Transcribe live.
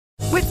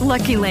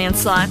Lucky Land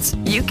Slots,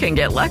 you can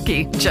get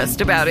lucky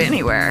just about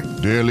anywhere.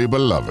 Dearly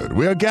beloved,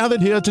 we are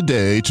gathered here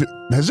today to...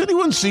 Has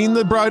anyone seen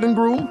the bride and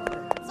groom?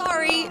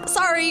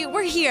 Sorry,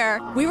 we're here.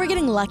 We were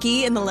getting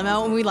lucky in the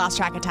limo and we lost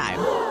track of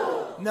time.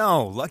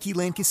 No, Lucky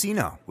Land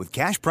Casino, with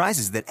cash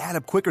prizes that add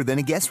up quicker than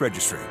a guest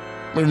registry.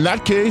 In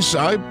that case,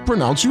 I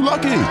pronounce you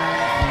lucky.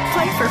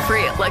 Play for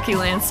free at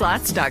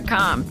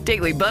LuckyLandSlots.com.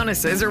 Daily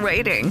bonuses are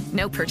waiting.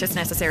 No purchase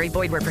necessary.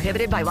 Void where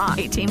prohibited by law.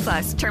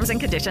 18+. Terms and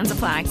conditions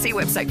apply. See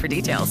website for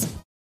details.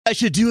 I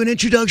should do an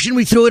introduction.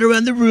 We throw it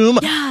around the room.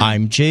 Yeah.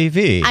 I'm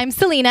JV. I'm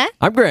Selena.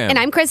 I'm Graham. And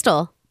I'm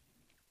Crystal.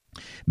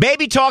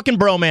 Baby talk and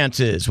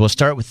bromances. We'll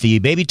start with the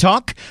baby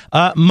talk.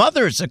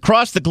 Mothers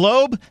across the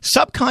globe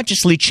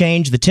subconsciously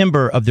change the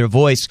timbre of their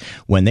voice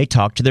when they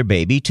talk to their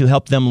baby to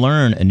help them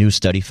learn, a new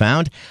study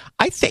found.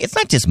 I think it's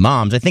not just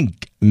moms. I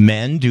think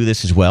men do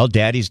this as well.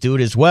 Daddies do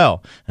it as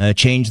well.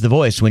 Change the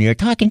voice when you're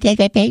talking to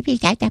the baby.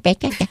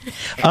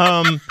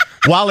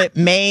 While it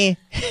may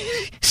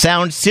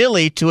sound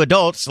silly to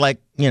adults, like,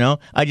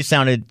 I just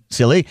sounded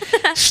silly.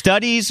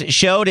 Studies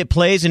showed it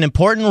plays an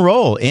important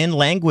role in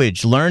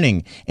language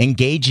learning,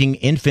 engaging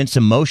infants'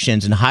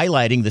 emotions, and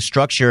highlighting the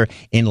structure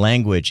in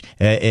language.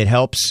 It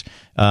helps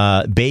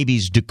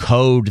babies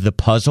decode the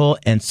puzzle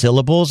and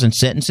syllables and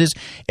sentences.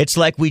 It's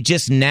like we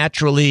just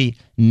naturally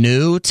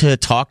knew to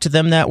talk to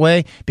them that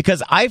way,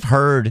 because I've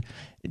heard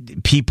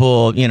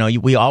people,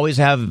 we always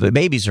have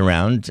babies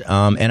around,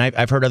 and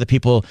I've heard other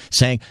people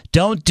saying,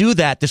 don't do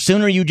that. The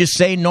sooner you just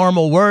say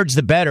normal words,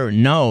 the better.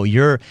 No,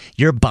 you're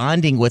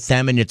bonding with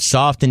them, and it's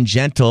soft and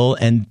gentle,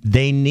 and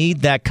they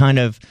need that kind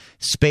of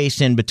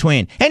space in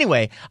between.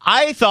 Anyway,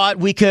 I thought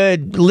we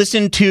could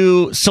listen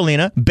to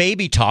Selena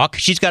baby talk.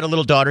 She's got a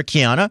little daughter,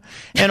 Kiana,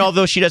 and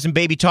although she doesn't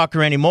baby talk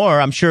her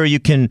anymore, I'm sure you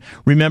can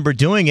remember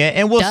doing it,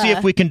 and we'll see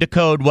if we can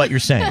decode what you're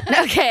saying.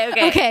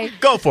 Okay.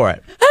 Go for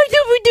it.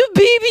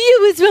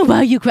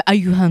 Why are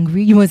you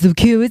hungry? You want some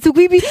carrots? So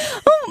maybe,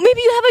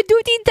 maybe you have a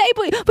dirty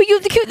diaper, but you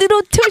have the cute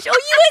little tush.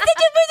 Oh, you want such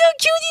a little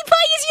cutie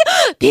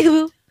pie?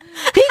 Peekaboo.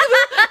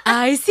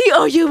 I see.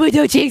 Oh, you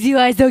little chicks, you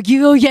are so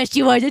cute. Oh, yes,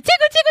 you are. Tickle.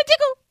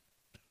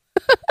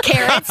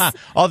 Carrots.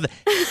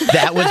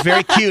 That was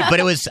very cute, but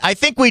I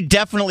think we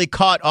definitely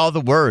caught all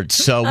the words,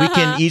 so we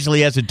can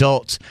easily, as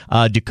adults,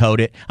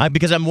 decode it.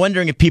 Because I'm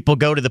wondering if people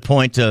go to the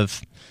point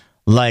of,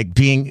 like,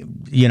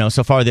 being,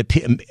 so far that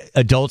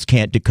adults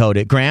can't decode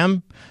it.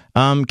 Graham,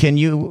 can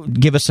you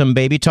give us some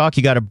baby talk?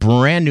 You got a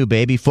brand new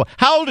baby.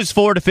 How old is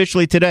Ford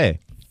officially today?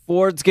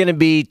 Ford's going to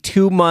be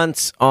 2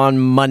 months on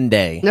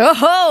Monday.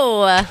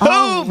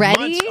 Oh,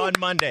 ready? 2 months on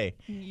Monday.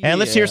 And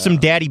let's hear some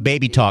daddy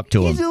baby talk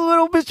to him. He's a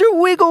little Mr.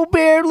 Wiggle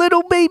Bear,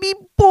 little baby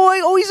boy.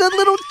 Oh, he's a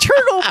little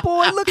turtle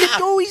boy. Look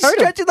at he's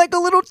stretching like a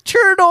little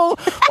turtle.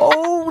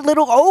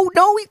 Oh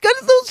no, he's got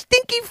his little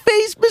stinky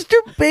face, Mr.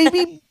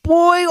 Baby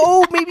boy.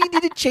 Oh, maybe you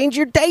need to change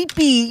your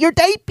diaper. You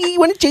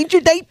want to change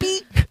your diaper?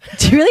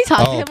 Do you really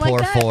talk to him poor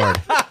like that?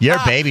 Ford. Your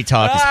baby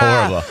talk is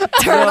horrible.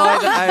 Turtle.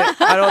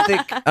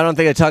 I don't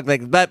think I talk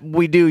like that. But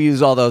we do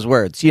use all those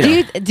words. Do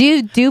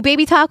you do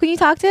baby talk when you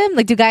talk to him?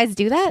 Like, do guys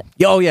do that?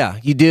 Oh yeah,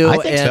 you do. I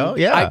think so.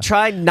 Yeah. I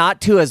try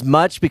not to as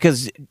much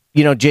because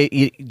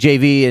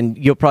JV, and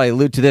you'll probably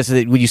allude to this,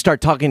 that when you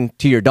start talking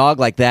to your dog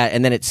like that,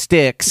 and then it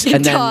sticks,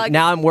 and then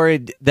now I'm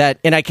worried that,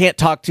 and I can't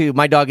talk to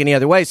my dog any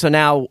other way. So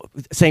now,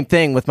 same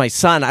thing with my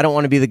son. I don't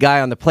want to be the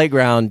guy on the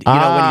playground,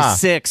 when he's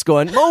 6,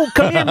 going, "Oh,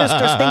 come here,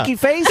 Mr. Stinky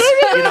Face."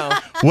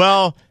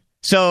 Well.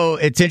 So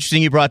it's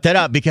interesting you brought that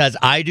up, because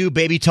I do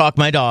baby talk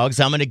my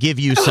dogs. I'm going to give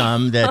you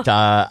some that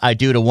I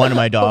do to one of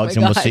my dogs,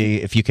 and we'll see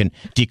if you can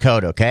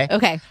decode, okay?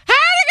 Okay.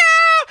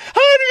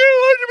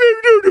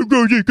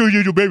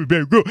 Baby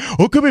girl.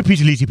 Oh, come here,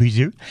 piece girl.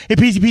 Hey,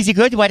 piece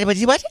girl. What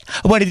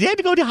is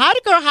it? Go to hot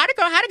girl.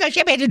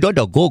 She made it. Go. What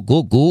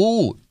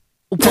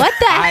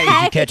the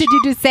heck did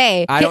you just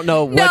say? I don't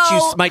know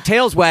what my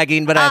tail's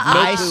wagging, but I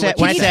have no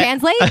clue. Can you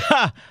translate?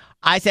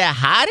 I said,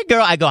 hi to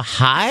girl. I go,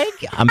 hi.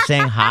 I'm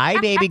saying, hi,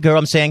 baby girl.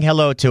 I'm saying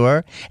hello to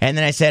her. And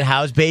then I said,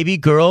 how's baby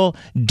girl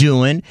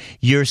doing?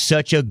 You're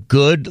such a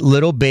good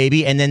little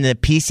baby. And then the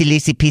pieces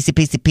is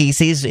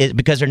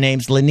because her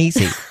name's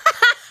Lenisi.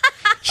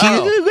 She's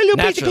a little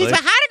piece.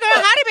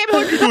 Hi, baby.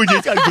 What are you doing?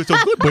 I'm so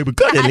good, baby.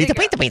 Good.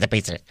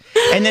 Pizza.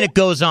 And then it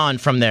goes on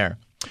from there.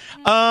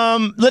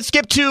 Let's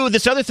skip to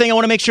this other thing. I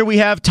want to make sure we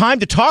have time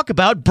to talk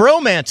about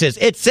bromances.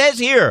 It says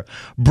here,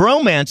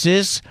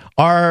 bromances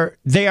are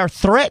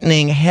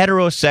threatening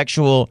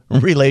heterosexual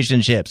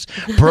relationships.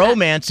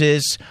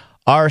 Bromances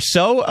are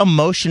so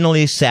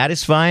emotionally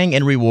satisfying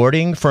and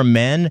rewarding for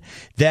men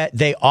that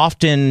they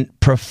often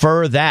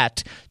prefer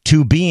that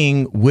to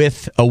being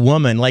with a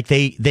woman. Like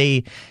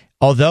they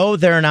although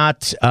they're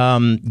not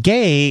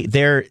gay,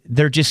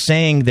 they're just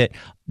saying that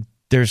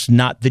there's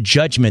not the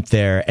judgment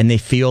there, and they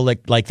feel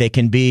like they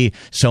can be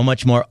so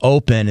much more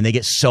open, and they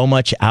get so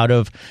much out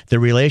of the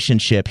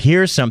relationship.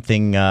 Here's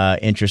something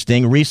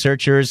interesting.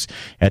 Researchers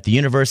at the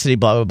university,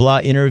 blah, blah, blah,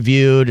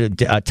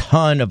 interviewed a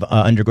ton of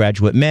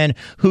undergraduate men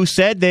who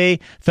said they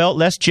felt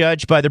less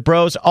judged by the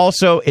bros.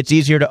 Also, it's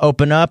easier to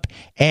open up,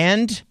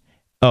 and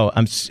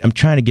I'm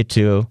trying to get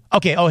to.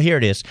 Okay. Oh, here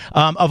it is.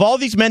 Of all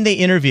these men they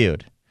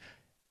interviewed,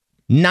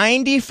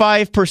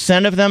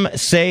 95% of them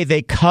say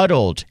they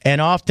cuddled and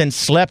often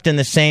slept in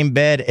the same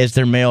bed as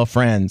their male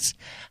friends.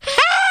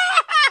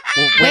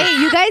 Wait,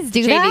 you guys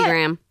do that? JV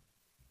Graham.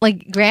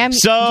 Like Graham?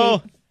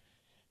 So,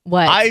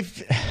 what?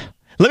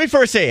 Let me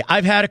first say,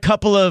 I've had a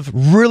couple of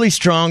really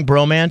strong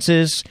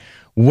bromances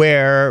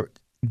where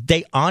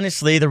the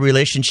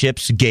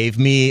relationships gave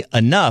me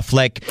enough.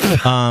 Like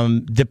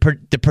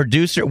the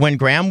producer, when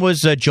Graham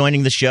was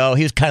joining the show,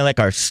 he was kind of like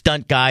our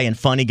stunt guy and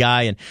funny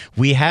guy. And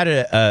we had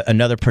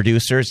another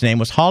producer. His name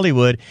was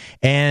Hollywood.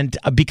 And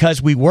because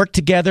we worked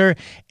together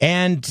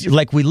and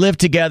like we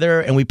lived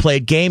together and we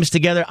played games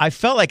together, I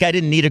felt like I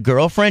didn't need a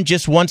girlfriend.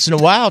 Just once in a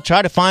while,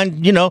 try to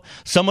find,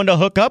 someone to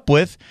hook up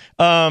with.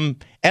 And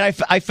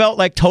I felt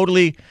like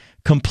totally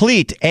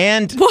complete.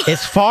 And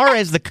as far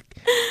as the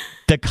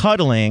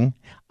cuddling,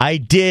 I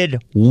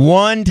did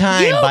one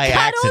time by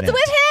accident. You cuddled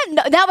with him?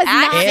 No, that was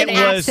not an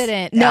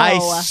accident. No.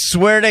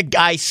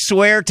 I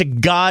swear to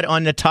God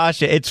on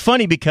Natasha. It's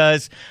funny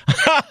because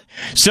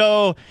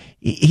so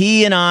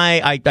he and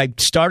I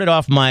started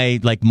off my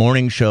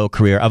morning show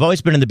career. I've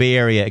always been in the Bay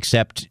Area,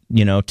 except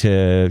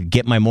to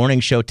get my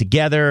morning show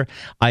together.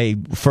 I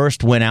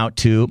first went out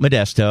to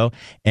Modesto,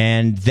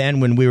 and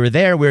then when we were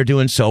there, we were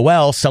doing so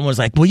well. Someone was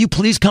like, "Will you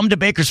please come to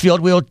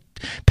Bakersfield? We'll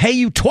pay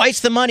you twice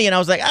the money." And I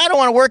was like, "I don't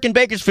want to work in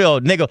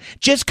Bakersfield." And they go,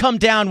 "Just come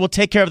down. We'll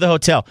take care of the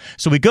hotel."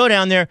 So we go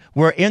down there.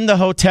 We're in the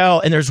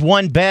hotel, and there's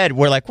one bed.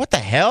 We're like, "What the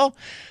hell?"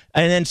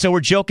 And then so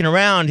we're joking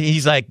around.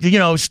 He's like,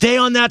 "Stay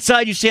on that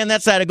side. You stay on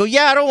that side." I go,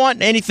 "Yeah, I don't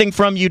want anything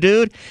from you,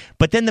 dude."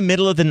 But then the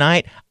middle of the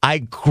night, I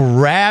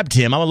grabbed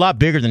him. I'm a lot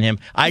bigger than him.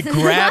 I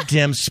grabbed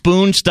him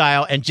spoon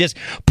style and just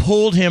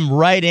pulled him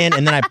right in.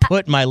 And then I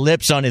put my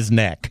lips on his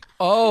neck.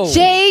 Oh,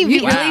 Jay,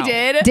 you really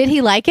did? Did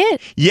he like it?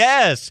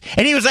 Yes.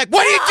 And he was like,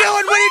 "What are you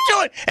doing? What are you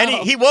doing?" And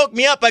he woke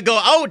me up. I go,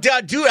 "Oh,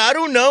 dude, I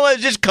don't know. I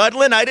was just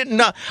cuddling. I didn't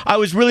know." I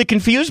was really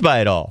confused by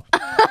it all.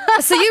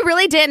 So you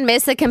really didn't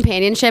miss the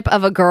companionship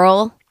of a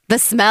girl? The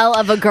smell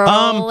of a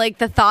girl? Like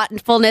the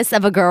thoughtfulness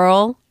of a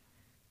girl?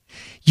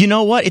 You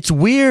know what? It's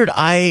weird.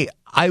 I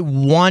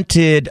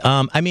wanted,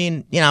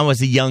 I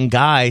was a young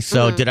guy,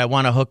 so did I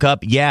want to hook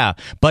up? Yeah.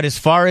 But as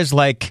far as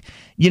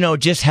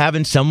just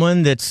having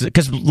someone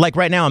because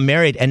right now I'm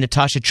married and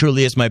Natasha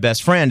truly is my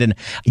best friend, and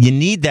you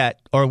need that,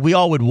 or we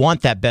all would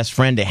want that best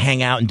friend to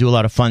hang out and do a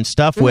lot of fun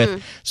stuff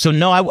with. So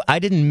no, I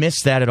didn't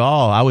miss that at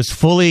all. I was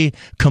fully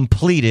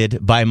completed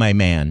by my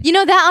man.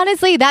 That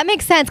honestly, that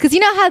makes sense. Because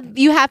you know how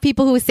you have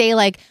people who say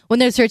when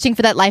they're searching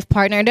for that life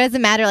partner, it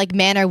doesn't matter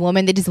man or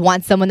woman, they just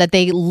want someone that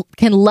they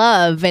can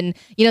love and,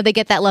 they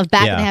get that love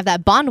back and they have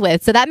that bond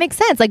with. So that makes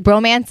sense. Like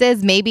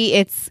bromances, maybe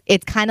it's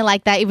kind of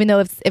like that, even though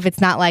if it's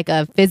not like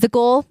a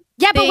physical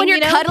Yeah, but thing, when you're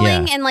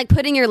cuddling and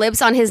putting your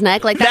lips on his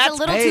neck, that's a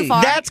little too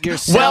far. That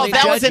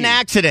was an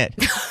accident.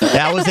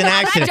 That was an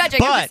accident.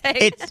 I'm but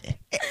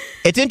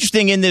it's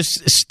interesting in this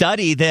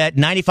study that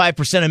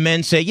 95% of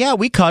men say, "Yeah,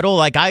 we cuddle."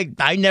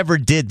 I never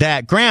did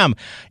that. Graham,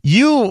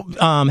 you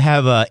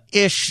have a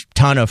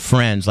ton of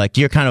friends.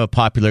 You're kind of a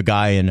popular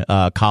guy in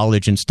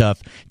college and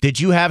stuff. Did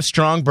you have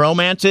strong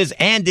bromances,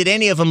 and did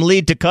any of them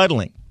lead to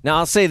cuddling? Now,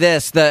 I'll say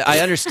this, that I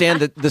understand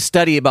the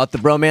study about the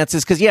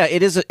bromances, because,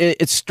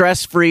 it's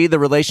stress-free, the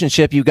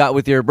relationship you got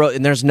with your bro,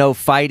 and there's no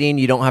fighting.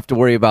 You don't have to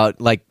worry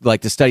about, like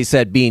the study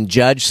said, being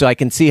judged. So I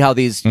can see how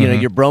these,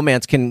 your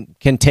bromance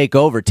can take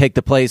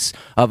the place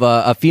of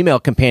a female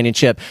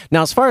companionship.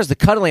 Now, as far as the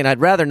cuddling,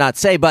 I'd rather not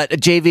say, but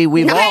JV,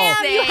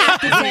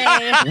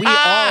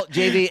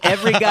 JV,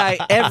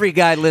 every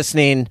guy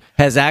listening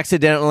has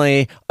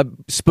accidentally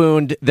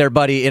spooned their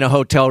buddy in a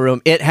hotel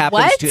room. It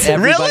happens to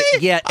everybody.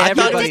 Really? Yeah, I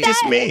everybody. thought it was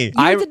just me.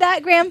 You did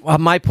that, Graham?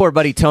 My poor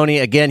buddy Tony.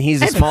 Again,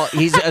 he's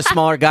a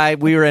smaller guy.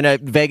 We were in a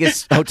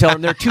Vegas hotel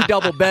room. There are 2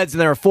 double beds,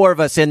 and there are 4 of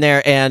us in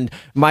there. And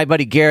my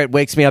buddy Garrett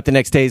wakes me up the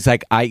next day. He's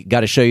like, "I got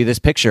to show you this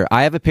picture.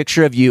 I have a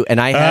picture of you."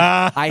 And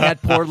I had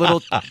poor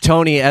little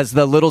Tony as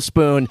the little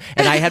spoon,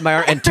 and I had my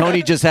arm. And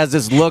Tony just has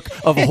this look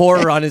of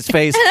horror on his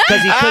face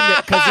because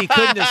he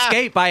couldn't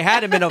escape. I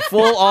had him in a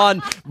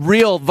full-on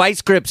real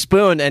vice grip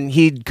spoon, and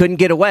he couldn't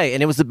get away.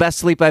 And it was the best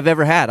sleep I've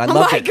ever had. I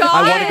loved it. God.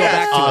 I want to go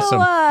back to awesome.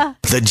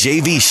 The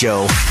JV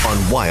Show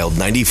on Wild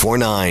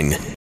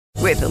 94.9.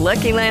 With the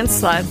Lucky Land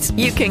Slots,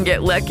 you can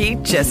get lucky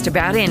just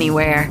about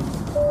anywhere.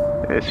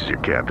 This is your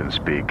captain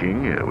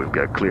speaking. We've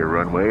got clear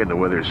runway and the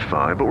weather's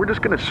fine, but we're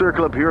just going to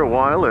circle up here a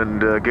while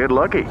and get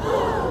lucky.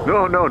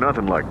 No,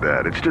 nothing like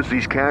that. It's just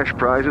these cash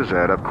prizes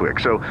add up quick.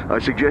 So I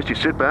suggest you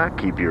sit back,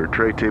 keep your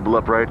tray table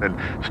upright, and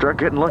start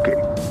getting lucky.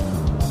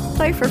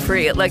 Play for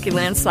free at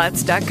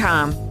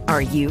LuckyLandSlots.com.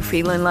 Are you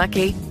feeling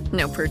lucky?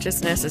 No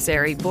purchase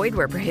necessary. Void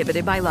where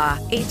prohibited by law.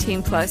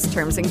 18+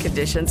 terms and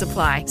conditions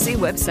apply. See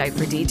website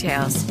for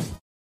details.